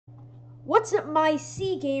What's up, my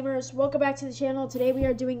C gamers? Welcome back to the channel. Today we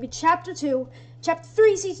are doing the Chapter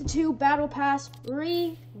 3, Season 2 Battle Pass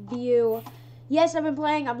review. Yes, I've been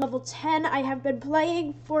playing. I'm level 10. I have been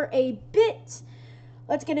playing for a bit.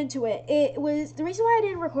 Let's get into it. The reason why I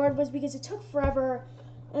didn't record was because it took forever.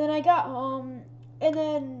 And then I got home. And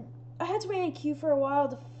then I had to wait in queue for a while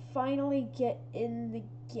to finally get in the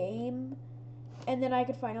game. And then I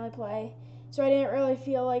could finally play. So I didn't really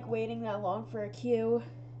feel like waiting that long for a queue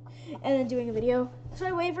and then doing a video. So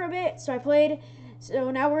I waited for a bit, so I played.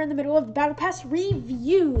 So now we're in the middle of the Battle Pass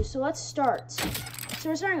review. So let's start. So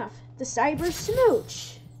we're starting off. The Cyber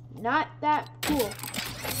Smooch. Not that cool.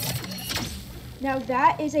 Now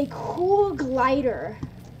that is a cool glider.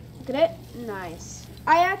 Look at it. Nice.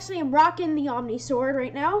 I actually am rocking the Omni Sword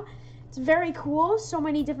right now. It's very cool. So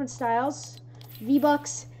many different styles.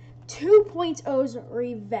 V-Bucks 2.0's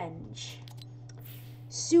Revenge.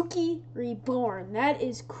 Suki Reborn. That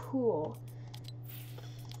is cool.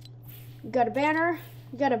 We got a banner.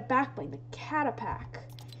 We got a backbling. The Catapack.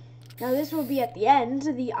 Now this will be at the end.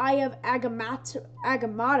 The Eye of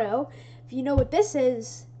Agamotto. If you know what this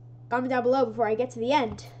is, comment down below before I get to the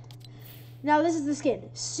end. Now this is the skin.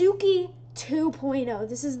 Suki 2.0.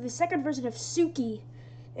 This is the second version of Suki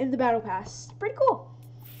in the Battle Pass. Pretty cool.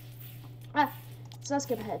 So let's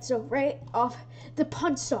skip ahead. So right off, the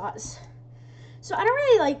punch saws. So I don't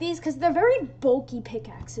really like these because they're very bulky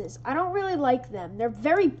pickaxes. I don't really like them. They're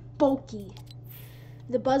very bulky.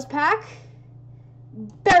 The Buzz Pack,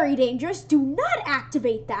 very dangerous. Do not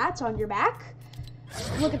activate that on your back.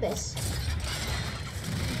 Look at this.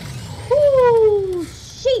 Ooh,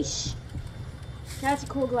 sheesh. That's a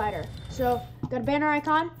cool glider. So got a banner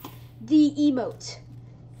icon. The emote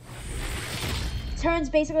turns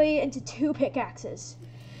basically into two pickaxes,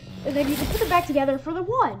 and then you can put them back together for the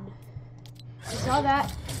one. I saw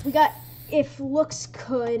that. We got if looks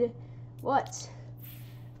could. What?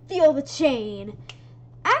 Feel the chain.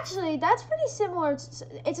 Actually, that's pretty similar. It's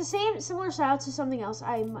the similar style to something else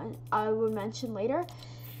I would mention later.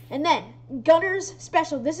 And then Gunner's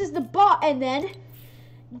Special. This is the boss, and then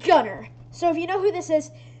Gunner. So if you know who this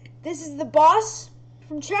is the boss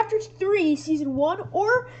from Chapter 3, Season 1,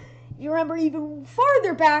 or you remember even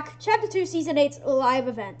farther back, Chapter 2, Season 8's live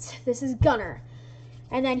event. This is Gunner.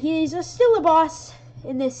 And then he's still a boss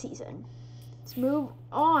in this season. Let's move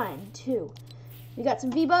on to, we got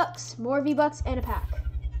some V-Bucks, more V-Bucks, and a pack.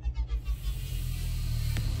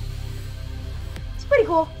 It's pretty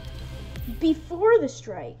cool. Before the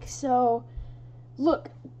strike, so look,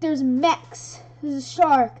 there's mechs, there's a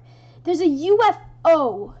shark, there's a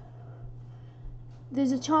UFO,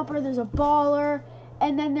 there's a chomper, there's a baller,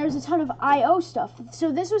 and then there's a ton of IO stuff.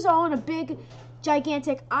 So this was all in a big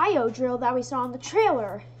gigantic IO drill that we saw in the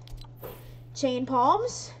trailer. Chain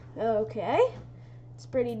palms. Okay. It's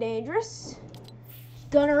pretty dangerous.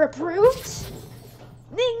 Gunner approved.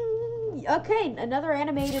 Ding. Okay, another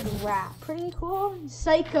animated wrap. Pretty cool.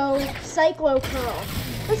 Cyclo curl.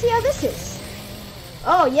 Let's see how this is.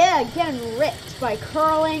 Oh yeah, getting ripped by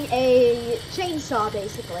curling a chainsaw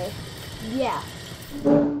basically. Yeah.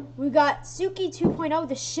 We got Suki 2.0,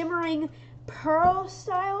 the shimmering pearl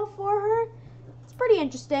style for her. Pretty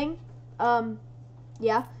interesting.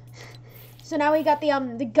 Yeah. So now we got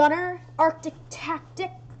the Gunner Arctic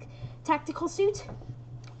tactical suit.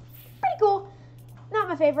 Pretty cool. Not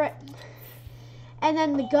my favorite. And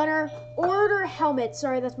then the Gunner Order helmet.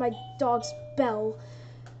 Sorry, that's my dog's bell.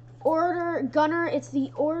 Gunner, it's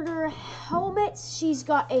the Order helmet. He's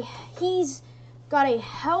got a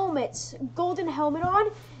helmet, golden helmet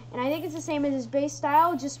on, and I think it's the same as his base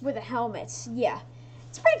style, just with a helmet. Yeah.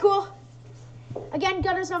 It's pretty cool. Again,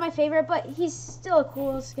 Gunner's not my favorite, but he's still a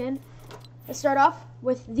cool skin. Let's start off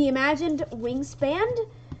with the Imagined Wingspan.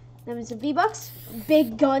 Then there's the V-Bucks.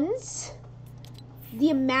 Big Guns. The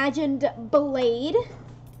Imagined Blade.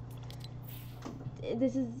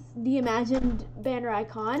 This is the Imagined banner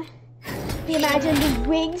icon. The Imagined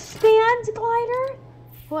Wingspan glider.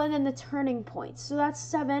 Well, and then the Turning Point. So that's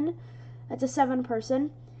 7. That's a 7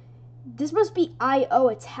 person. This must be IO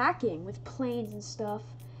attacking with planes and stuff.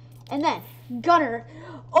 And then Gunner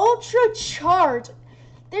Ultra Charge.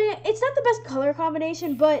 It's not the best color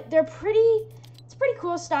combination, but it's pretty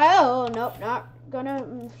cool style. Oh, nope, not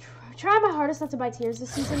gonna try my hardest not to buy tears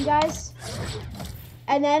this season, guys.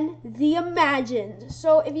 And then the Imagined.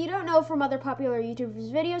 So if you don't know from other popular YouTubers'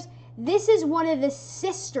 videos, this is one of the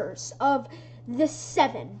sisters of the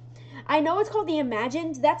 7. I know it's called the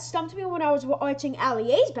Imagined. That stumped me when I was watching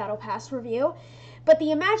Allie's Battle Pass review. But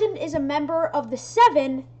the Imagined is a member of the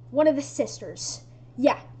 7, one of the sisters.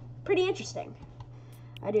 Yeah, pretty interesting.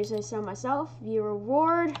 I do say so myself. View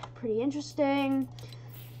reward, pretty interesting.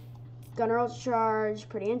 Gunner Ultra Charge,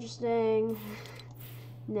 pretty interesting.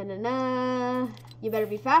 Na. You better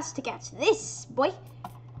be fast to catch this, boy.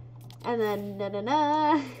 And then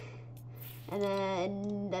na. And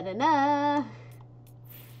then na.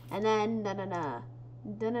 And then na.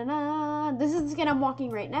 This is the skin I'm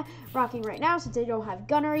rocking right now since I don't have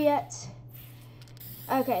Gunner yet.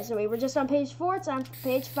 Okay, so we were just on page 4. It's on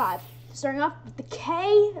page 5. Starting off with the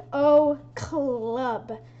KO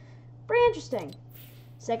Club. Pretty interesting.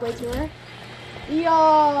 Segway tuner.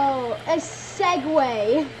 Yo, a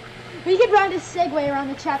Segway. We can ride a Segway around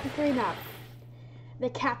the Chapter 3 map. The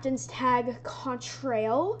Captain's Tag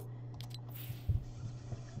Contrail.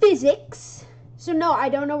 Physics. So no, I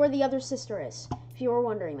don't know where the other sister is, if you were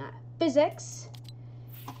wondering that. Physics.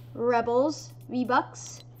 Rebels.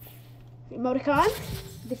 V-Bucks. Emoticon.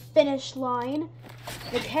 The Finish Line.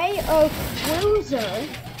 The KO Cruiser.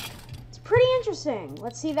 It's pretty interesting.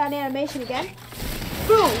 Let's see that animation again.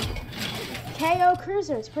 Boom. KO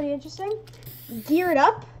Cruiser. It's pretty interesting. Geared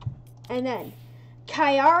Up. And then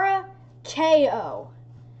Kyara KO.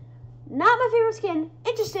 Not my favorite skin.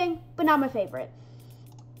 Interesting, but not my favorite.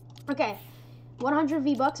 Okay. 100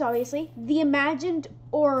 V-Bucks, obviously. The Imagined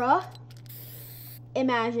Aura.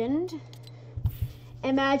 Imagined.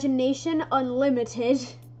 Imagination Unlimited.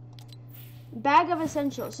 Bag of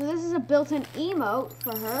Essentials. So this is a built-in emote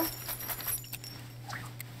for her.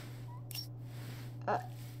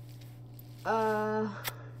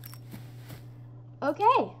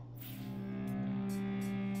 Okay.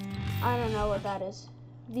 I don't know what that is.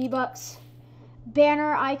 V-Bucks.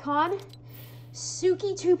 Banner icon.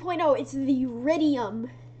 Suki 2.0. It's the Iridium.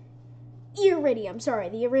 The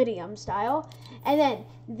Iridium style. And then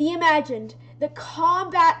the Imagined. The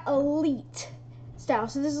Combat Elite style.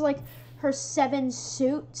 So this is like her 7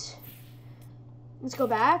 suit. Let's go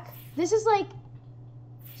back. This is like,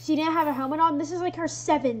 she didn't have a helmet on. This is like her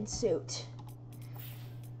 7 suit.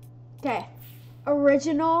 Okay.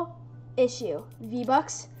 Original issue.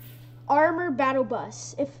 V-Bucks. Armor Battle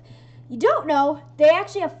Bus. If you don't know, they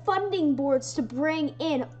actually have funding boards to bring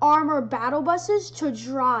in armor battle buses to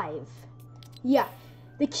drive. Yeah.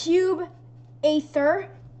 The Cube Aether.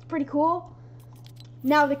 It's pretty cool.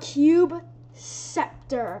 Now the Cube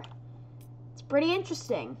Scepter. It's pretty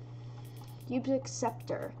interesting. Cube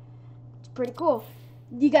Scepter. It's pretty cool.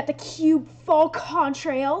 You got the Cube Fall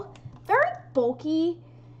Contrail. Very bulky,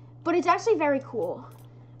 but it's actually very cool.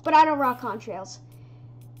 But I don't rock contrails.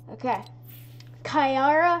 Okay.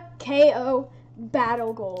 Kyara KO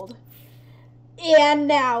Battle Gold. And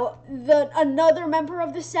now another member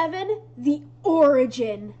of the 7, the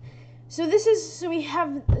Origin. So we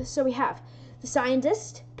have the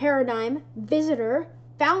Scientist, Paradigm, Visitor,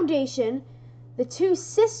 Foundation, the 2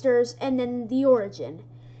 sisters, and then the Origin.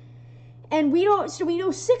 And we know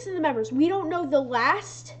 6 of the members. We don't know the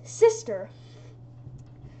last sister.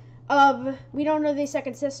 We don't know the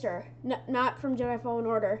second sister. Not from Jedi Fallen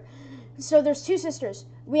Order. So there's 2 sisters.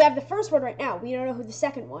 We have the first one right now. We don't know who the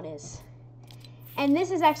second one is. And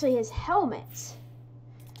this is actually his helmet.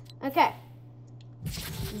 Okay.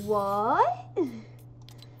 What?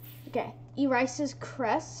 Okay. Irisa's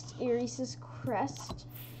crest.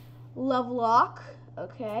 Lovelock.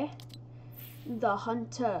 Okay. The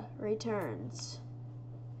Hunter returns.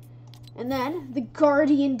 And then the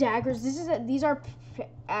Guardian daggers. These are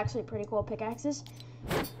actually pretty cool pickaxes.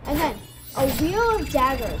 And then a wheel of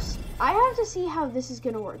daggers. I have to see how this is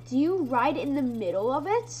gonna work. Do you ride in the middle of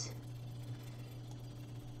it?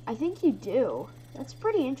 I think you do. That's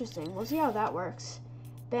pretty interesting. We'll see how that works.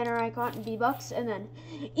 Banner icon and V-Bucks, and then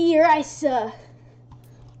Irisa.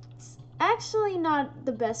 It's actually not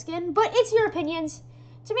the best skin, but it's your opinions.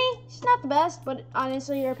 To me, she's not the best, but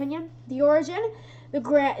honestly, your opinion. The Origin, the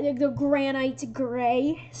granite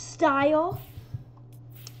gray style.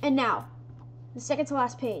 And now, the second to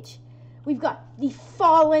last page, we've got the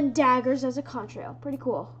Fallen Daggers as a contrail. Pretty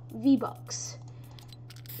cool. V-Bucks.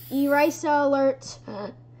 Irisa alert.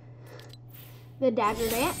 The Dagger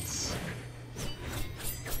Dance.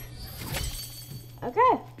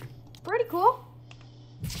 Okay. Pretty cool.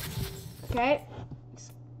 Okay.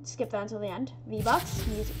 Skip that until the end. V-Bucks.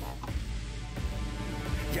 Music pad.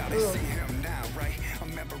 Yeah, they see him now, right? A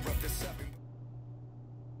member of the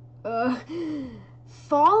 7.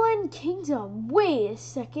 Fallen Kingdom. Wait a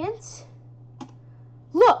second.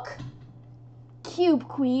 Look. Cube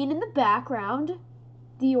Queen in the background.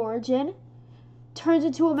 The Origin. Turns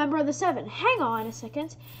into a member of the 7. Hang on a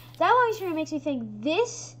second. That long story makes me think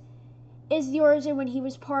this is the Origin when he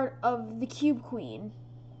was part of the Cube Queen.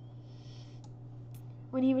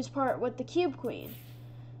 When he was part with the Cube Queen.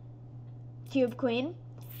 Cube Queen.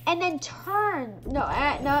 And then turn. No,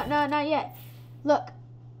 not yet. Look.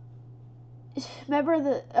 member of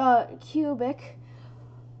the cubic.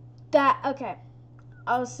 Okay,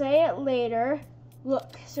 I'll say it later.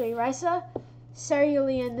 Look, so Erisa,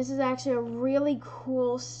 Cerulean, this is actually a really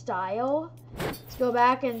cool style. Let's go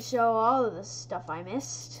back and show all of the stuff I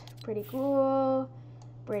missed. Pretty cool.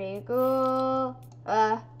 Pretty cool.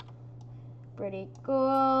 Pretty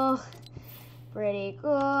cool. Pretty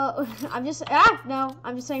cool. I'm just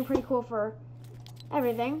saying pretty cool for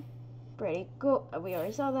everything. Pretty cool. We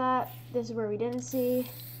already saw that. This is where we didn't see.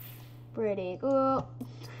 Pretty cool.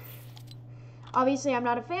 Obviously, I'm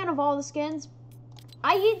not a fan of all the skins.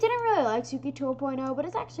 I didn't really like Suki 2.0, but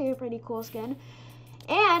it's actually a pretty cool skin.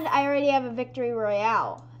 And I already have a Victory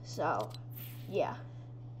Royale. So, yeah.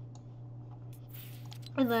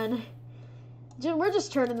 And then, we're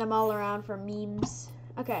just turning them all around for memes.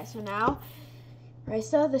 Okay, so now,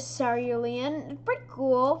 Risa, the Cerulean, pretty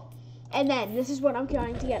cool. And then, this is what I'm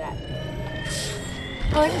trying to get at.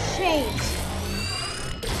 Unchained.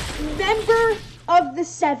 Member of the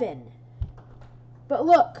 7. But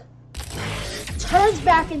look. Turns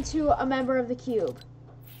back into a member of the cube.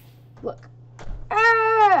 Look.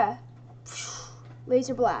 Ah!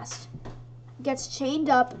 Laser blast. Gets chained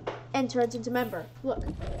up and turns into member. Look.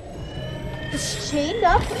 It's chained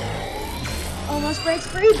up. Almost breaks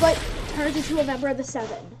free, but turns into a member of the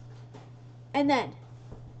 7. And then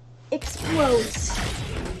explodes.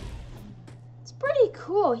 It's pretty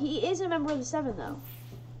cool. He is a member of the 7 though.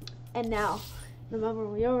 And now the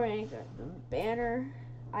memorial rank, the banner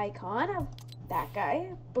icon of that guy.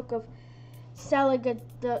 Book of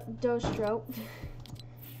Salagadostro.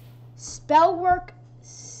 Spellwork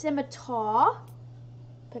Scimitar.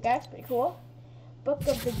 Pickaxe, pretty cool. Book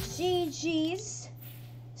of the GGs.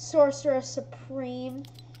 Sorcerer Supreme.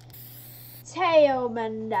 Teo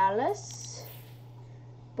Mandalas.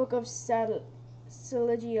 Book of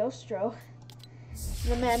Salagiostro.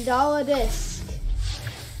 The Mandala Disc.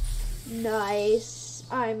 Nice.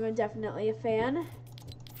 I'm definitely a fan.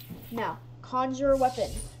 Now, conjure a weapon.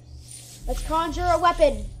 Let's conjure a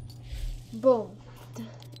weapon. Boom.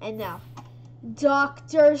 And now,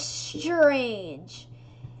 Doctor Strange.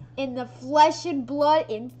 In the flesh and blood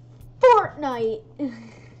in Fortnite.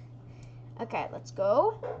 Okay, let's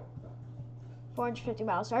go. 450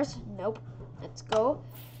 battle stars. Nope. Let's go.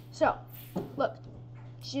 So, look.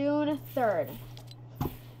 June 3rd.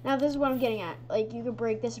 Now, this is what I'm getting at. Like, you can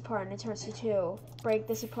break this apart and it turns to 2. Break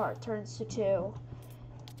this apart, turns to 2.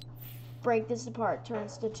 Break this apart,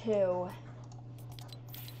 turns to 2.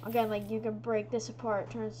 Again, like, you can break this apart,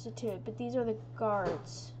 turns to 2. But these are the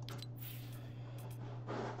guards.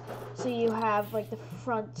 So you have, like, the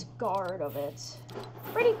front guard of it.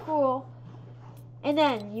 Pretty cool. And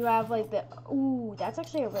then you have, like, the... Ooh, that's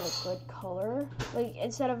actually a really good color. Like,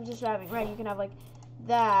 instead of just having red, you can have, like,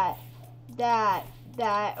 that,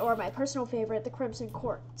 or my personal favorite, the Crimson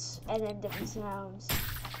Quartz. And then different sounds.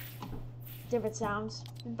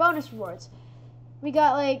 And bonus rewards. We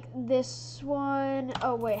got, like, this one.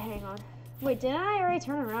 Oh, wait, hang on. Wait, didn't I already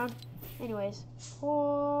turn around? Anyways.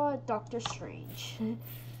 Oh, Doctor Strange.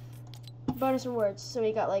 Bonus rewards. So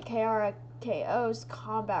we got, like, KO's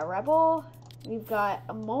Combat Rebel. We've got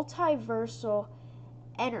a multiversal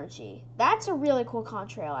energy. That's a really cool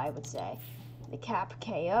contrail, I would say. The Cap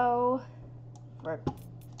KO. Or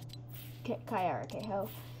Kyara KO.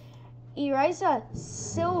 Erisa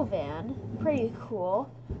Sylvan. Pretty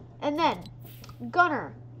cool. And then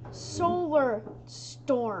Gunner Solar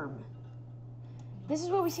Storm. This is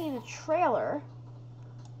what we see in the trailer.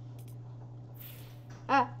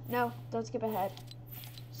 No, don't skip ahead.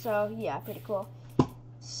 So, yeah, pretty cool.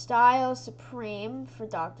 Style Supreme for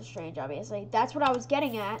Doctor Strange, obviously. That's what I was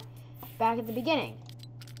getting at back at the beginning.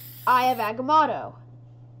 Eye of Agamotto.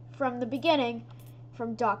 From the beginning,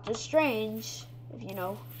 from Doctor Strange, if you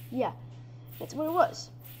know, yeah, that's what it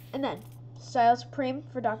was. And then, Style Supreme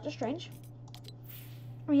for Doctor Strange.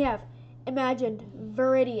 We have Imagined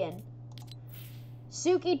Viridian.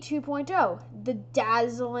 Suki 2.0, the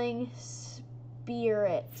Dazzling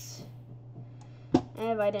Spirit. And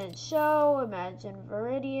if I didn't show, Imagine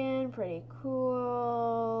Viridian, pretty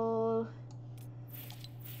cool.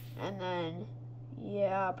 And then,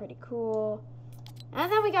 yeah, pretty cool.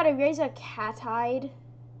 And then we got Erisa Cat-Eyed.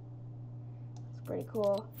 It's pretty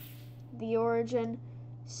cool. The Origin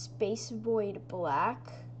Space Void Black.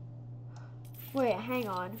 Wait, hang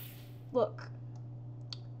on. Look.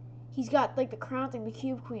 He's got, like, the crown thing the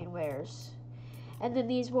Cube Queen wears. And then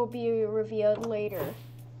these will be revealed later.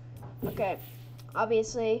 Okay.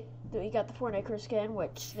 Obviously, we got the Fortnite crew skin,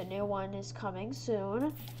 which the new one is coming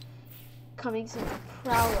soon. Coming soon.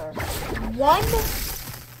 Prowler. One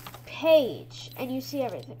page, and you see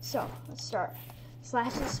everything. So, let's start.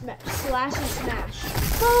 Slash and smash.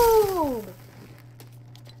 Boom!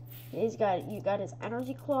 You got his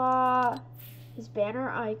energy claw, his banner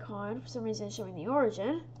icon, for some reason showing the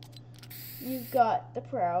origin. You've got the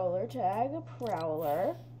Prowler tag,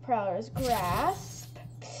 Prowler's grasp.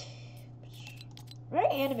 Very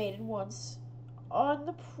animated once. On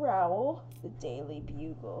the prowl, the Daily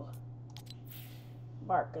Bugle.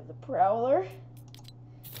 Mark of the Prowler.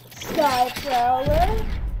 Sky Prowler.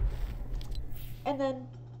 And then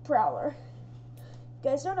Prowler. You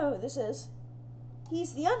guys don't know who this is.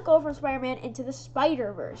 He's the uncle from Spider-Man Into the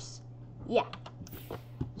Spider-Verse. Yeah.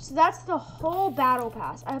 So that's the whole Battle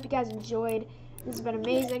Pass. I hope you guys enjoyed. This has been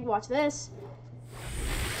amazing. Watch this.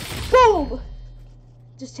 Boom!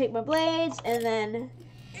 Just take my blades and then...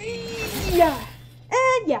 Yeah.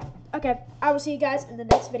 And yeah. Okay. I will see you guys in the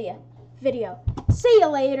next video. See you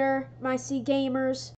later, my C gamers.